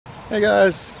Hey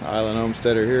guys, Island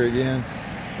Homesteader here again.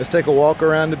 Let's take a walk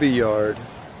around the bee yard.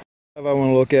 What I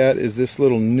want to look at is this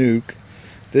little nuke.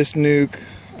 This nuke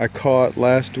I caught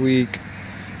last week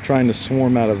trying to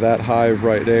swarm out of that hive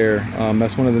right there.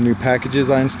 That's one of the new packages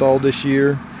I installed this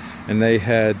year, and they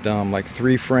had like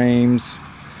 3 frames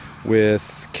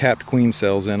with capped queen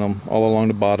cells in them all along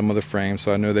the bottom of the frame,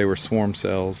 so I know they were swarm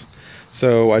cells.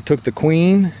 So I took the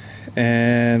queen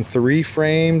and 3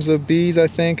 frames of bees I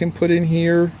think and put in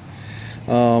here.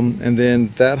 And then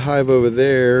that hive over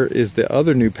there is the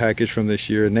other new package from this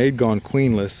year, and they'd gone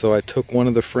queenless, so I took one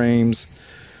of the frames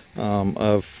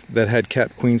that had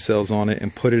capped queen cells on it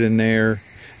and put it in there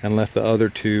and left the other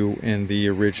 2 in the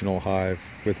original hive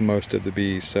with most of the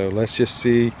bees. So let's just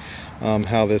see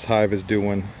how this hive is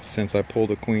doing since I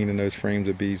pulled the queen and those frames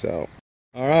of bees out.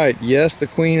 Alright, yes, the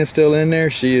queen is still in there.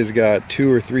 She has got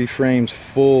 2 or 3 frames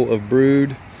full of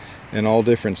brood in all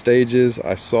different stages.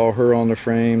 I saw her on the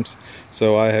frames,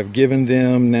 so I have given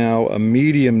them now a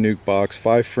medium nuke box,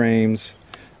 5 frames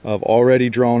of already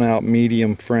drawn out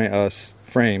medium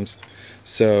frames,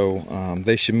 so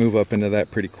they should move up into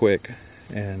that pretty quick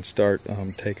and start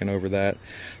taking over that.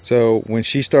 So when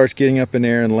she starts getting up in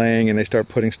there and laying and they start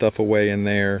putting stuff away in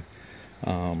there,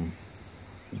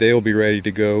 they'll be ready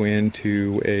to go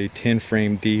into a 10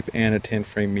 frame deep and a 10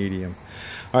 frame medium.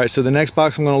 Alright, so the next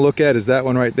box I'm going to look at is that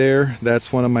one right there.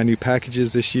 That's one of my new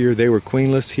packages this year. They were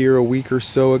queenless here a week or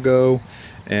so ago,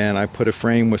 and I put a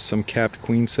frame with some capped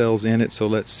queen cells in it, so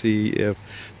let's see if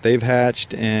they've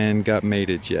hatched and got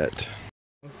mated yet.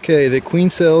 Okay, the queen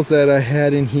cells that I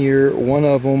had in here, one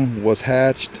of them was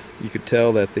hatched. You could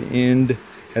tell that the end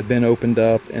had been opened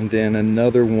up, and then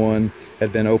another one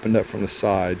had been opened up from the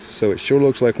sides. So it sure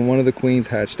looks like one of the queens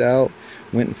hatched out,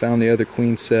 went and found the other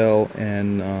queen cell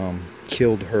and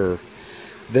killed her.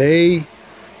 They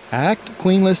act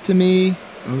queenless to me. I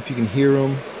don't know if you can hear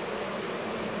them.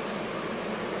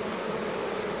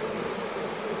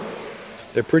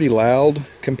 They're pretty loud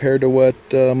compared to what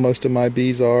most of my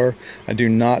bees are. I do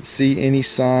not see any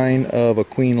sign of a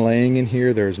queen laying in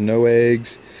here. There's no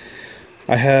eggs.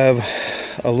 I have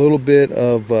a little bit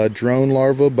of drone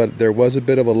larva, but there was a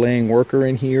bit of a laying worker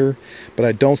in here, but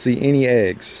I don't see any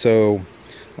eggs. So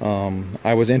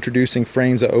I was introducing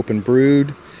frames of open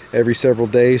brood every several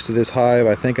days to this hive.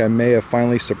 I think I may have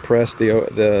finally suppressed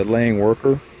the laying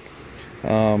worker,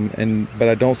 but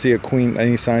I don't see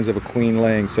any signs of a queen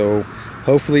laying. So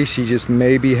hopefully she just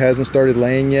maybe hasn't started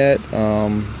laying yet.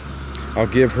 I'll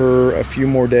give her a few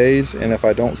more days, and if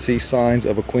I don't see signs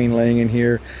of a queen laying in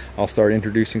here, I'll start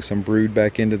introducing some brood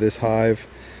back into this hive.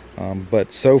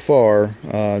 But so far,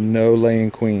 no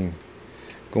laying queen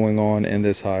going on in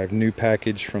this hive. New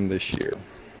package from this year.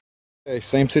 Okay,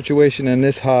 same situation in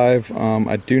this hive.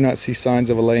 I do not see signs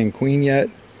of a laying queen yet.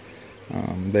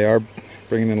 They are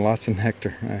bringing in lots of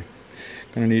nectar. I'm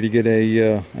gonna need to get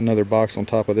another box on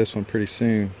top of this one pretty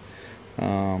soon.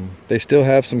 They still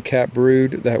have some capped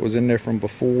brood that was in there from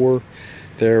before.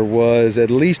 There was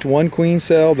at least 1 queen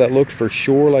cell that looked for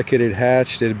sure like it had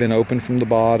hatched. It had been opened from the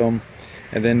bottom,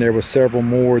 and then there was several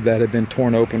more that had been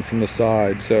torn open from the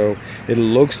side. So it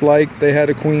looks like they had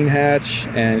a queen hatch,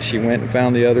 and she went and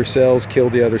found the other cells,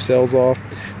 killed the other cells off.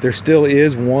 There still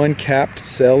is 1 capped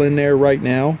cell in there right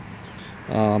now.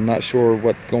 I'm not sure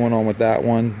what's going on with that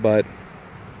one, but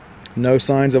no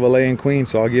signs of a laying queen,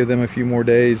 so I'll give them a few more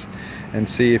days and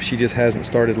see if she just hasn't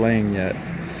started laying yet,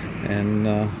 and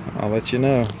I'll let you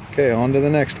know. Okay, on to the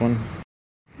next one.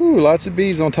 Ooh, lots of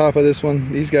bees on top of this one.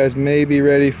 These guys may be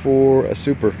ready for a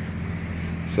super.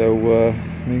 So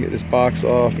let me get this box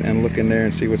off and look in there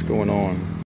and see what's going on.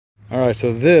 Alright,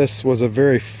 so this was a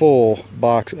very full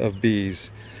box of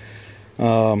bees.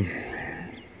 Both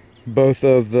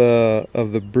of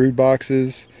the brood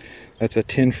boxes, that's a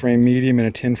 10 frame medium and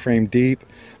a 10 frame deep.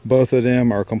 Both of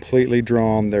them are completely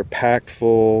drawn. They're packed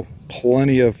full,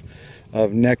 plenty of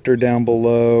nectar down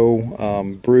below,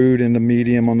 brood in the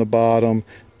medium on the bottom,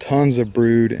 tons of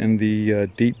brood in the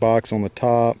deep box on the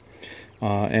top,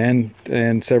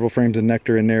 and several frames of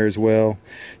nectar in there as well.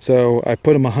 So I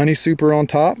put them a honey super on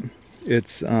top.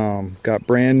 It's got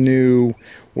brand new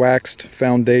waxed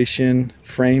foundation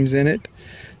frames in it.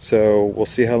 So we'll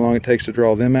see how long it takes to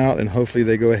draw them out, and hopefully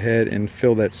they go ahead and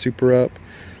fill that super up.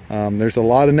 There's a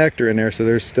lot of nectar in there, so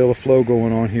there's still a flow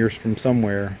going on here from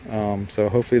somewhere. So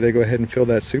hopefully they go ahead and fill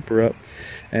that super up,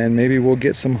 and maybe we'll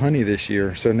get some honey this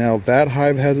year. So now that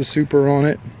hive has a super on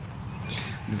it.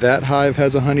 That hive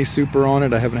has a honey super on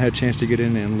it. I haven't had a chance to get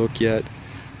in and look yet.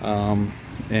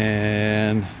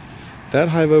 And that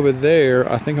hive over there,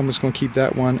 I think I'm just going to keep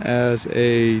that one as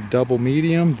a double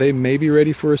medium. They may be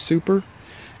ready for a super.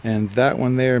 and that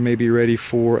one there may be ready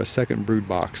for a second brood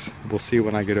box. We'll see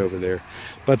when I get over there.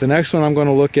 But the next one I'm going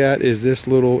to look at is this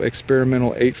little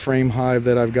experimental 8-frame hive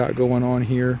that I've got going on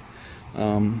here,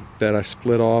 that I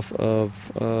split off of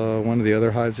one of the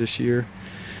other hives this year.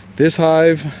 This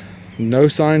hive, no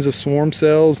signs of swarm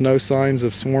cells, no signs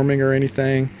of swarming or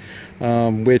anything,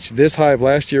 which this hive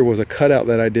last year was a cutout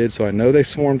that I did, so I know they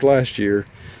swarmed last year.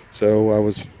 So I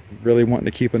was really wanting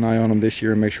to keep an eye on them this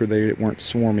year and make sure they weren't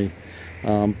swarmy.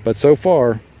 But so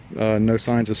far, no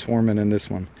signs of swarming in this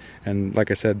one. And like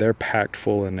I said, they're packed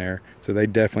full in there, so they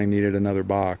definitely needed another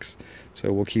box.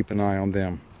 So we'll keep an eye on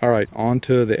them. All right, on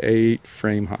to the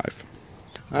 8-frame hive.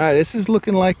 All right, this is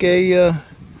looking like a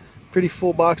pretty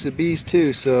full box of bees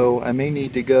too, so I may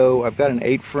need to go. I've got an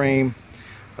 8-frame,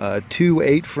 2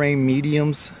 8-frame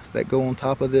mediums that go on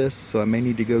top of this, so I may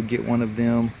need to go get one of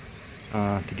them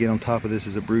to get on top of this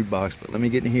as a brood box. But let me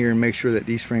get in here and make sure that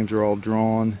these frames are all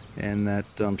drawn and that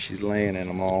she's laying in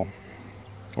them all,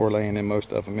 or laying in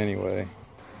most of them anyway.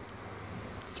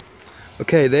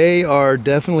 Okay, they are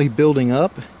definitely building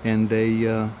up, and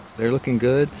they're looking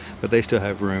good, but they still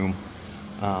have room.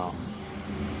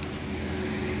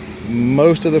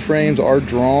 Most of the frames are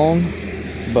drawn,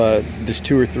 but there's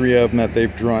 2 or 3 of them that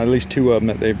they've drawn, at least 2 of them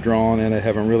that they've drawn, and they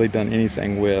haven't really done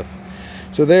anything with.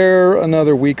 So they're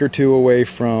another week or 2 away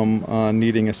from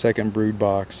needing a second brood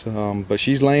box, but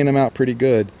she's laying them out pretty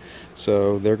good,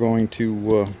 so they're going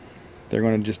to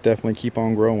just definitely keep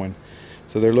on growing.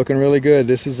 So they're looking really good.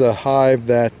 This is a hive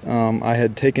that I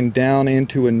had taken down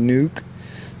into a nuke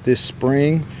this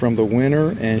spring from the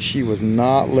winter, and she was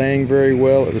not laying very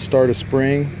well at the start of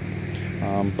spring,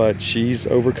 but she's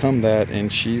overcome that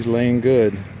and she's laying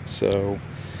good. So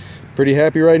pretty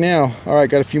happy right now. All right,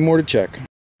 got a few more to check.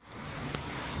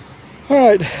 All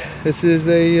right, this is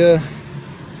a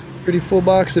pretty full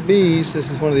box of bees.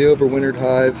 This is one of the overwintered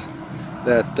hives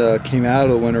that came out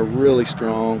of the winter really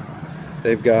strong.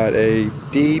 They've got a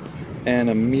deep and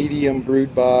a medium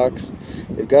brood box.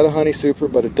 They've got a honey super,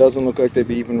 but it doesn't look like they've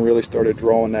even really started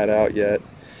drawing that out yet.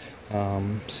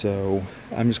 So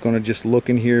I'm just going to look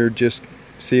in here, just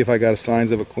see if I got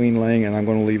signs of a queen laying, and I'm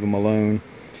going to leave them alone.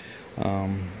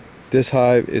 This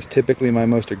hive is typically my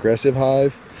most aggressive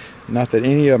hive. Not that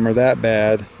any of them are that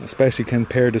bad, especially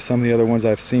compared to some of the other ones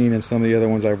I've seen and some of the other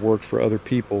ones I've worked for other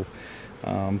people.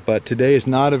 But today is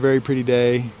not a very pretty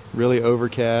day. Really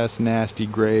overcast, nasty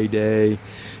gray day.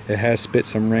 It has spit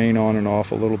some rain on and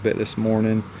off a little bit this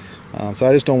morning. So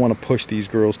I just don't want to push these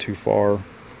girls too far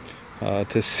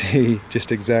to see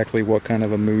just exactly what kind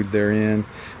of a mood they're in.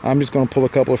 I'm just going to pull a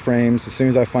couple of frames. As soon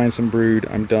as I find some brood,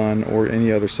 I'm done, or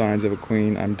any other signs of a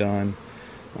queen, I'm done.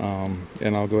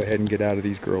 And I'll go ahead and get out of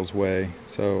these girls' way.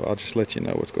 So I'll just let you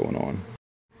know what's going on.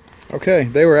 Okay,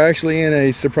 they were actually in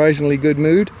a surprisingly good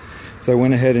mood. So I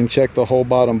went ahead and checked the whole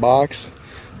bottom box.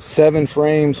 7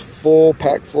 frames full,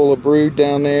 packed full of brood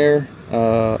down there,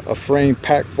 a frame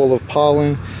packed full of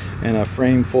pollen, and a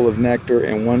frame full of nectar,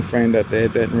 and 1 frame that they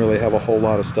didn't really have a whole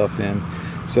lot of stuff in.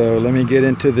 So let me get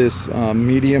into this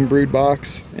medium brood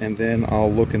box, and then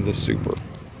I'll look in the super.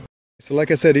 So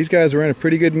like I said, these guys are in a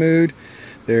pretty good mood.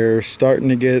 They're starting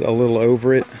to get a little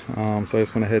over it, so I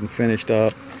just went ahead and finished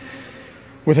up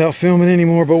without filming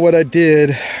anymore. But what I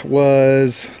did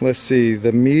was, let's see,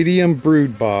 the medium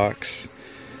brood box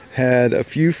had a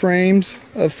few frames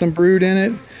of some brood in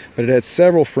it, but it had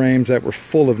several frames that were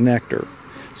full of nectar.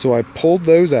 So I pulled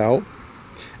those out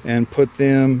and put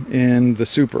them in the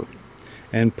super,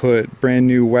 and put brand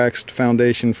new waxed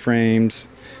foundation frames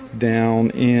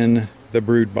down in the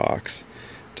brood box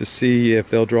to see if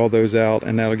they'll draw those out,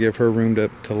 and that'll give her room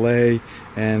to lay,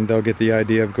 and they'll get the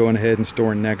idea of going ahead and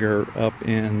storing nectar up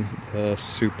in the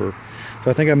super.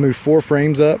 So I think I moved 4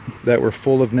 frames up that were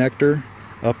full of nectar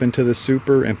up into the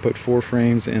super, and put 4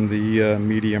 frames in the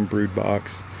medium brood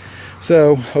box.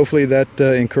 So hopefully that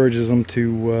encourages them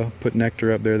to put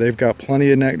nectar up there. They've got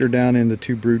plenty of nectar down in the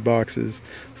 2 brood boxes,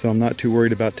 so I'm not too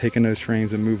worried about taking those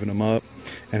frames and moving them up.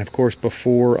 And of course,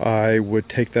 before I would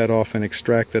take that off and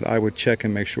extract it, I would check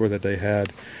and make sure that they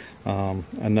had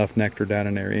enough nectar down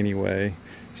in there anyway.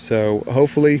 So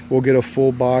hopefully we'll get a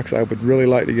full box. I would really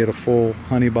like to get a full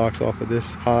honey box off of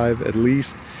this hive at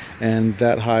least, and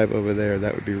that hive over there,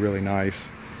 that would be really nice,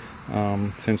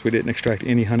 since we didn't extract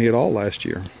any honey at all last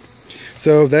year.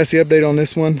 So that's the update on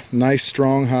this one. Nice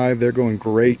strong hive. They're going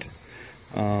great.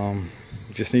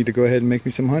 Just need to go ahead and make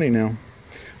me some honey now.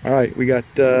 All right, we got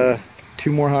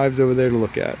 2 more hives over there to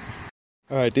look at.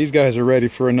 All right, these guys are ready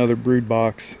for another brood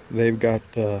box. They've got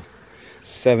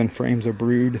 7 frames of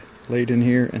brood laid in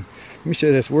here. And let me show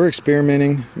you this. We're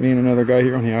experimenting, me and another guy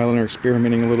here on the island are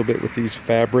experimenting a little bit with these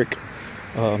fabric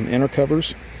inner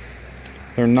covers.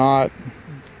 They're not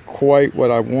quite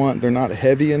what I want. They're not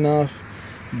heavy enough,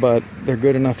 but they're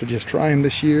good enough to just try them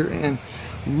this year. And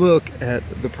look at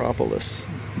the propolis.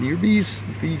 Do your bees,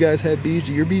 if you guys have bees,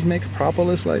 do your bees make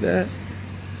propolis like that?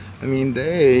 I mean,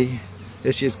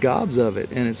 it's just gobs of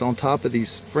it, and it's on top of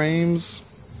these frames.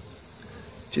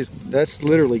 That's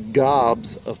literally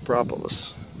gobs of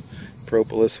propolis.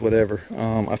 Whatever.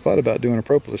 I thought about doing a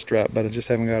propolis trap, but I just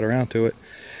haven't got around to it.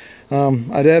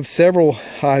 I'd have several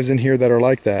hives in here that are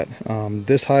like that.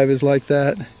 This hive is like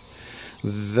that.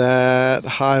 That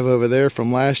hive over there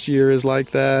from last year is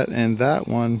like that, and that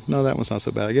one, no, that one's not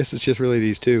so bad. I guess it's just really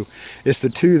these two. It's the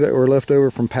two that were left over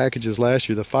from packages last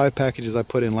year. The 5 packages I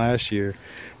put in last year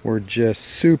were just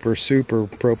super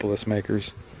propolis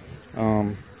makers.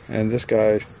 And this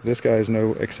guy is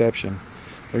no exception.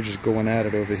 They're just going at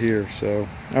it over here. So,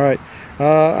 all right,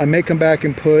 I may come back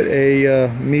and put a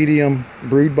medium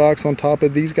brood box on top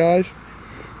of these guys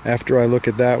after I look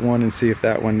at that one and see if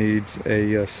that one needs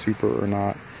a super or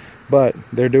not. But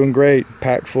they're doing great,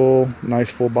 packed full, nice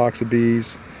full box of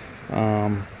bees.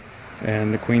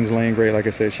 And the queen's laying great. Like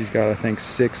I said, she's got, I think,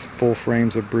 6 full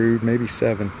frames of brood, maybe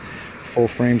 7 full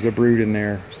frames of brood in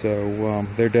there. So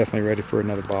they're definitely ready for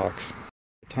another box.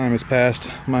 Time has passed.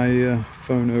 My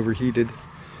phone overheated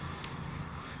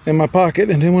in my pocket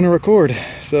and didn't want to record.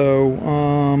 So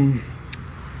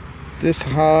this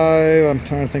hive, I'm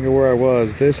trying to think of where I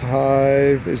was. This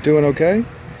hive is doing okay.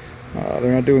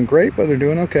 They're not doing great, but they're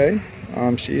doing okay.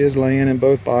 She is laying in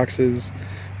both boxes,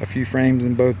 a few frames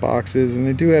in both boxes, and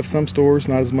they do have some stores,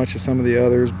 not as much as some of the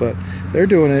others, but they're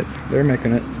doing it. They're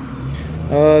making it.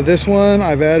 This one,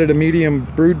 I've added a medium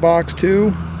brood box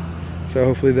too, so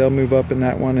hopefully they'll move up in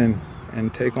that one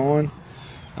and take on.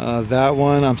 That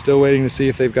one, I'm still waiting to see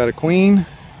if they've got a queen.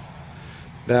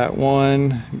 That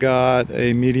one got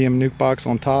a medium nuke box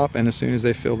on top, and as soon as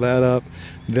they fill that up,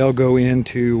 they'll go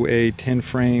into a 10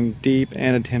 frame deep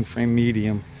and a 10 frame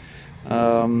medium.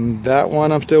 That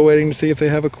one, I'm still waiting to see if they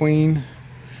have a queen.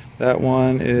 That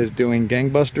one is doing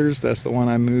gangbusters. That's the one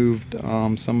I moved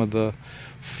some of the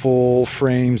full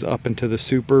frames up into the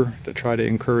super to try to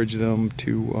encourage them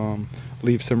to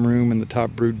leave some room in the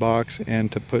top brood box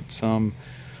and to put some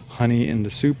honey in the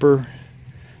super.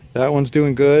 That one's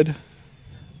doing good.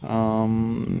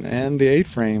 And the 8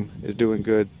 frame is doing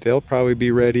good. They'll probably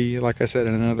be ready, like I said,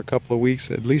 in another couple of weeks,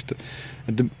 at least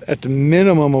at the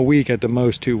minimum a week, at the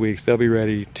most 2 weeks. They'll be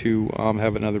ready to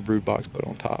have another brood box put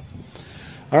on top.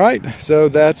 All right, so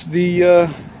that's the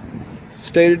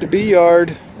state of the bee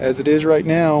yard as it is right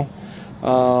now.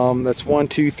 That's 1,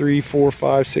 2, 3, 4,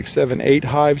 5, 6, 7, 8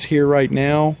 hives here right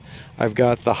now. I've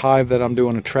got the hive that I'm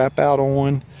doing a trap out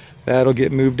on. That'll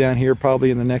get moved down here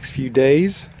probably in the next few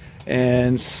days.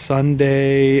 And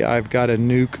Sunday I've got a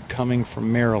nuke coming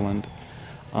from Maryland,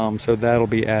 so that'll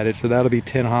be added. So that'll be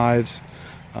 10 hives.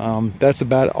 That's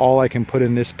about all I can put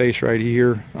in this space right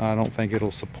here. I don't think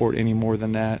it'll support any more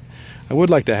than that. I would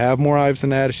like to have more hives than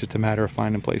that. It's just a matter of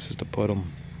finding places to put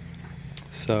them.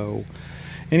 So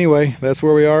anyway, that's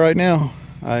where we are right now.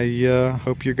 I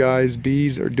hope your guys'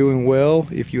 bees are doing well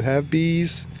if you have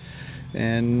bees.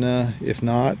 And if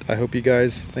not, I hope you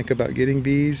guys think about getting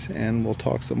bees, and we'll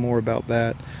talk some more about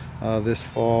that this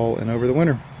fall and over the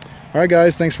winter. All right,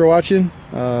 guys, thanks for watching.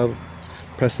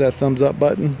 Press that thumbs up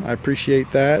button. I appreciate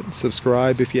that.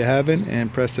 Subscribe if you haven't,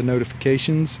 and press the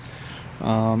notifications.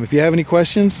 If you have any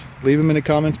questions, leave them in the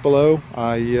comments below.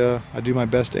 I do my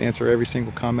best to answer every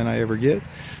single comment I ever get,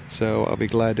 so I'll be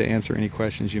glad to answer any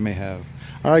questions you may have.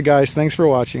 All right, guys, thanks for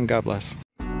watching. God bless.